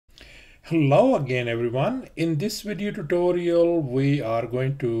Hello again everyone. In this video tutorial we are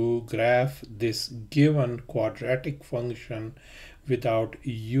going to graph this given quadratic function without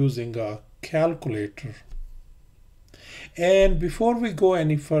using a calculator. And before we go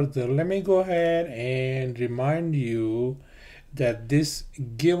any further, let me go ahead and remind you that this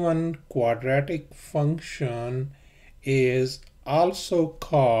given quadratic function is also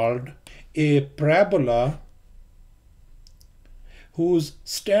called a parabola whose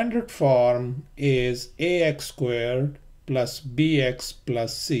standard form is ax squared plus bx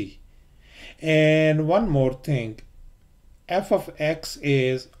plus c. And one more thing, f of x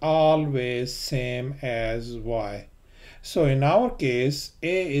is always same as y. So in our case,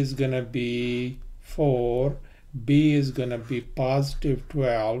 a is going to be 4, b is going to be positive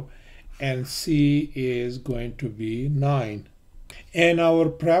 12, and c is going to be 9. And our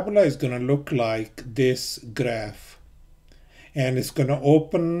parabola is going to look like this graph. And it's going to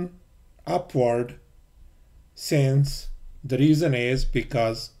open upward, since the reason is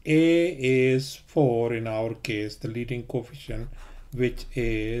because a is 4 in our case, the leading coefficient, which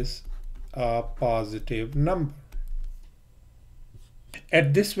is a positive number.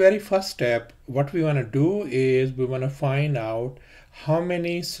 At this very first step, what we want to do is we want to find out how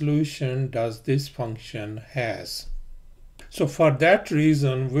many solutions does this function has. So for that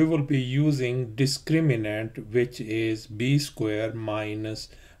reason, we will be using discriminant, which is b squared minus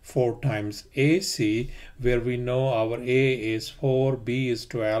 4 times ac, where we know our a is 4, b is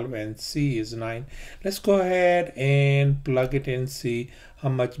 12, and c is 9. Let's go ahead and plug it in, see how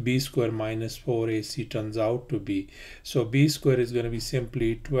much b squared minus 4ac turns out to be. So b squared is going to be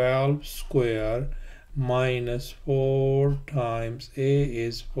simply 12 squared minus 4 times a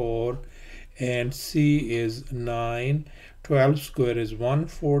is 4 and c is 9. 12 squared is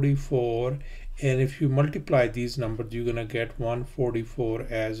 144, and if you multiply these numbers you're gonna get 144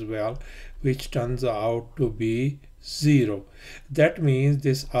 as well, which turns out to be 0. That means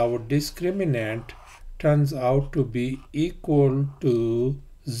this our discriminant turns out to be equal to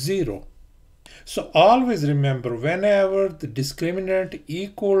 0. So always remember, whenever the discriminant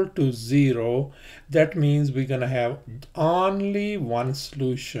equal to 0, that means we're going to have only one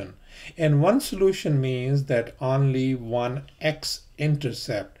solution. And one solution means that only one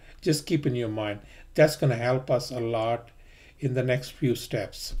x-intercept. Just keep in your mind. That's going to help us a lot in the next few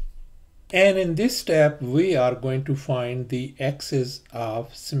steps. And in this step, we are going to find the x's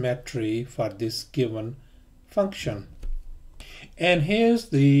of symmetry for this given function. And here's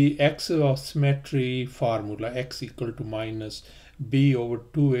the x of symmetry formula, x equal to minus b over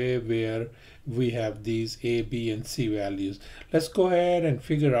 2a, where we have these a, b, and c values. Let's go ahead and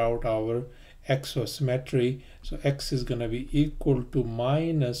figure out our x of symmetry. So x is going to be equal to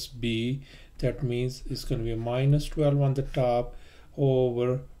minus b. That means it's going to be minus 12 on the top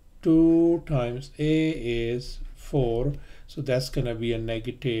over 2 times a is 4. So that's going to be a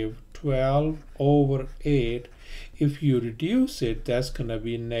negative 12 over 8. If you reduce it, that's going to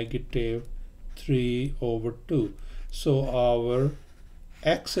be negative 3 over 2. So our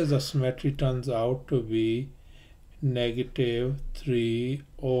x's of symmetry turns out to be negative 3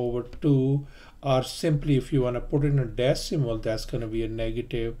 over 2, or simply if you want to put in a decimal, that's going to be a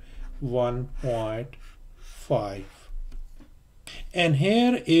negative 1.5. And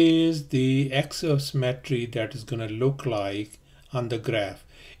here is the x of symmetry that is going to look like on the graph.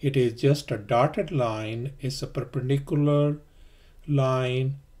 It is just a dotted line. It's a perpendicular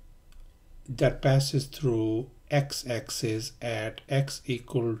line that passes through x-axis at x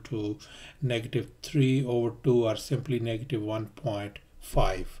equal to negative 3 over 2, or simply negative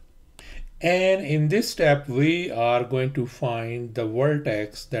 1.5. And in this step, we are going to find the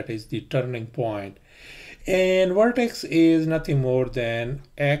vertex, that is the turning point. And vertex is nothing more than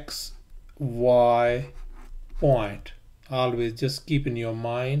x, y point. Always just keep in your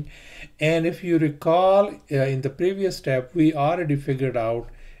mind. And if you recall, in the previous step, we already figured out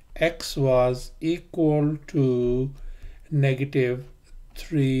x was equal to negative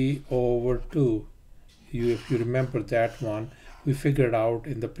 3 over 2. If you remember that one, we figured out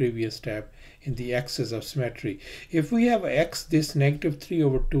in the previous step in the x's of symmetry. If we have x, this negative 3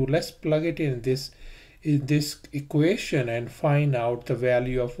 over 2, let's plug it in this equation and find out the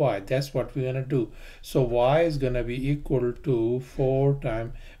value of y. That's what we're going to do. So y is going to be equal to 4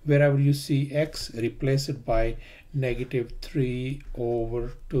 times, wherever you see x, replace it by negative 3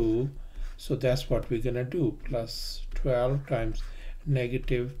 over 2. So that's what we're going to do, plus 12 times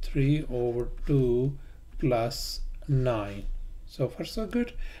negative 3 over 2 plus 9. So far so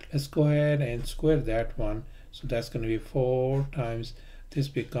good. Let's go ahead and square that one. So that's going to be 4 times, this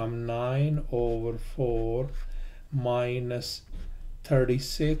become 9 over 4 minus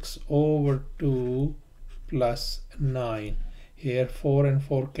 36 over 2 plus 9. Here 4 and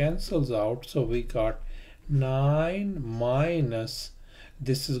 4 cancels out, so we got 9 minus,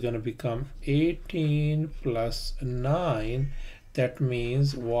 this is going to become 18 plus 9. That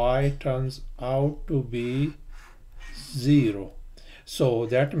means y turns out to be 0. So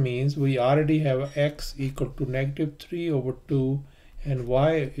that means we already have x equal to negative 3 over 2 and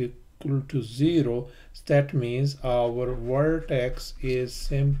y equal to 0. That means our vertex is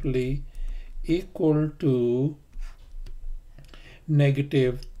simply equal to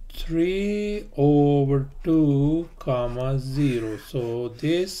negative 3 over 2 comma 0. So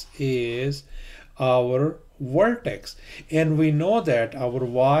this is our vertex, and we know that our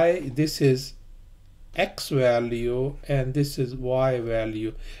y, this is x value and this is y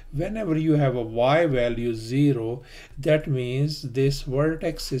value. Whenever you have a y value 0, that means this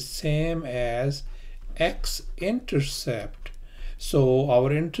vertex is same as x-intercept. So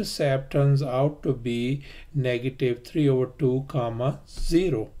our intercept turns out to be negative 3 over 2 comma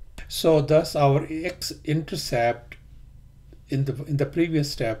 0. So thus our x-intercept in the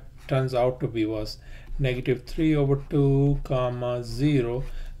previous step turns out to be was negative 3 over 2 comma 0.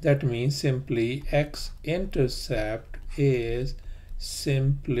 That means simply x-intercept is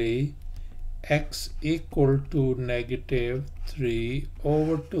simply x equal to negative 3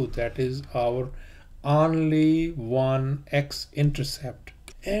 over 2. That is our only one x-intercept.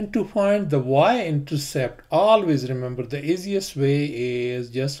 And to find the y-intercept, always remember the easiest way is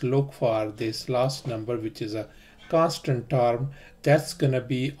just look for this last number, which is a constant term. That's gonna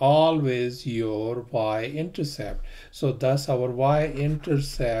be always your y-intercept. So thus our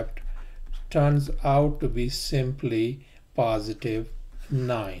y-intercept turns out to be simply positive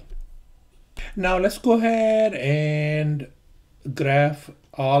 9. Now let's go ahead and graph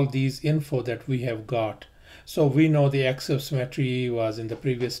all these info that we have got. So we know the x of symmetry was in the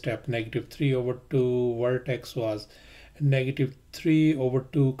previous step negative 3 over 2, vertex was negative 3 over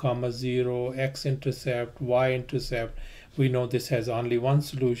 2 comma 0, x-intercept, y-intercept. We know this has only one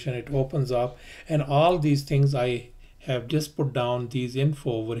solution. It opens up, and all these things I have just put down these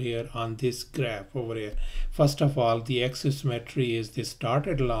info over here on this graph over here. First of all, the x-symmetry is this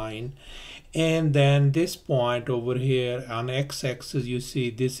dotted line, and then this point over here on x-axis, you see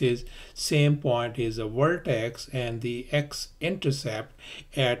this is same point is a vertex, and the x-intercept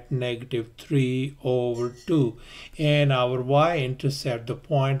at negative 3 over 2, and our y-intercept, the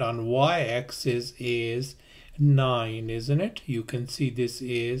point on y-axis is 9, isn't it? You can see this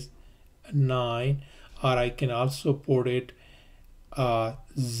is 9, or I can also put it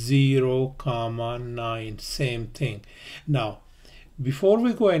 0 comma 9, same thing. Now before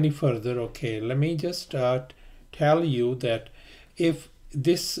we go any further, okay, let me just tell you that if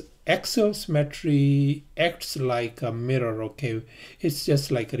this axial symmetry acts like a mirror, okay, it's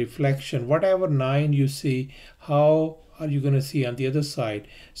just like a reflection. Whatever 9 you see, how are you going to see on the other side?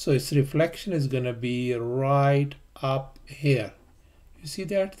 So its reflection is going to be right up here. You see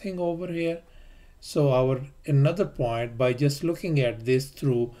that thing over here? So our another point, by just looking at this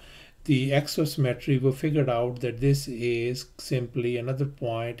through the axisymmetry, we figured out that this is simply another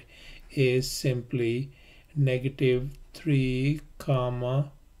point is simply negative 3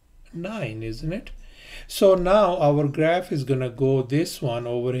 comma 9, isn't it? So now our graph is going to go this one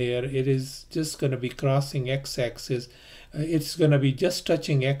over here. It is just going to be crossing x-axis. It's going to be just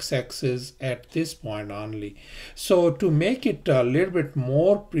touching x-axis at this point only. So to make it a little bit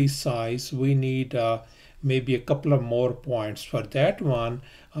more precise, we need maybe a couple of more points. For that one,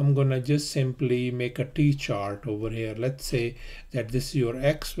 I'm going to just simply make a t-chart over here. Let's say that this is your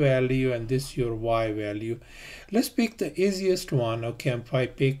x value and this is your y value. Let's pick the easiest one. Okay, if I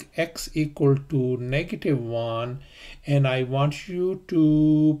pick x equal to negative 1, and I want you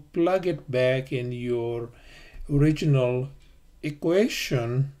to plug it back in your original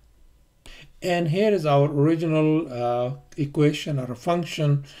equation, and here is our original equation or a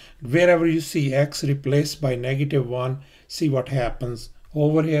function. Wherever you see x replaced by negative 1, see what happens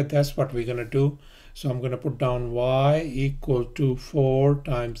over here. That's what we're going to do. So I'm going to put down y equal to 4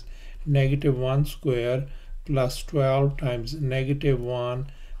 times negative 1 square plus 12 times negative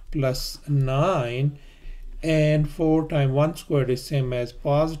 1 plus 9, and 4 times 1 squared is same as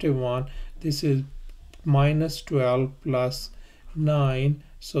positive 1. This is minus 12 plus 9,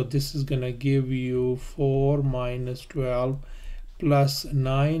 so this is going to give you 4 minus 12 plus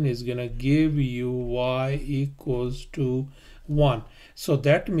 9 is going to give you y equals to 1. So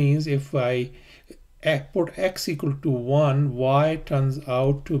that means if I put x equal to 1, y turns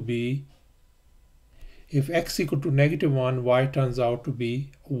out to be, if x equal to negative 1, y turns out to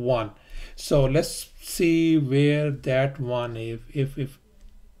be 1. So let's see where that one, if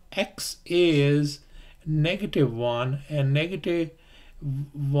x is -1 and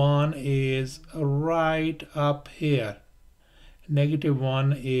 -1 is right up here,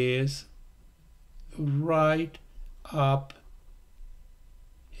 -1 is right up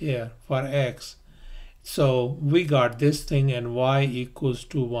here for x. So we got this thing, and y equals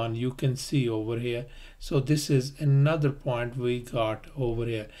to 1, you can see over here. So this is another point we got over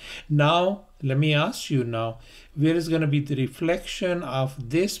here. Now let me ask you now, where is going to be the reflection of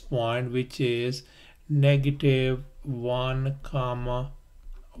this point, which is -1 comma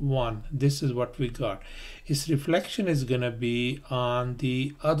 1? This is what we got. Its reflection is going to be on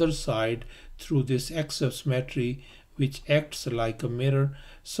the other side through this x of symmetry, which acts like a mirror.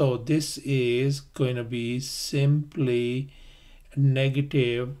 So this is going to be simply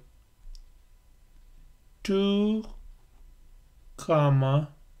 -2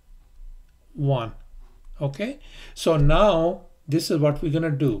 comma 1. Okay, so now this is what we're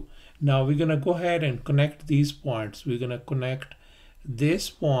going to do. Now we're going to go ahead and connect these points. We're going to connect this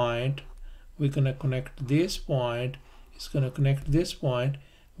point, we're going to connect this point, it's going to connect this point,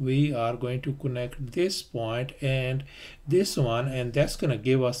 we are going to connect this point and this one, and that's going to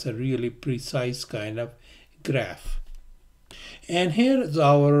give us a really precise kind of graph. And here is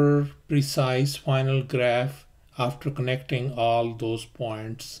our precise final graph after connecting all those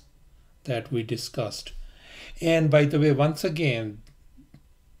points that we discussed. And by the way, once again,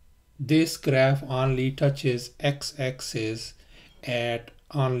 this graph only touches x-axis at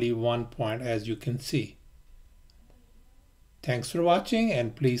only one point, as you can see. Thanks for watching,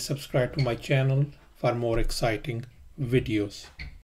 and please subscribe to my channel for more exciting videos.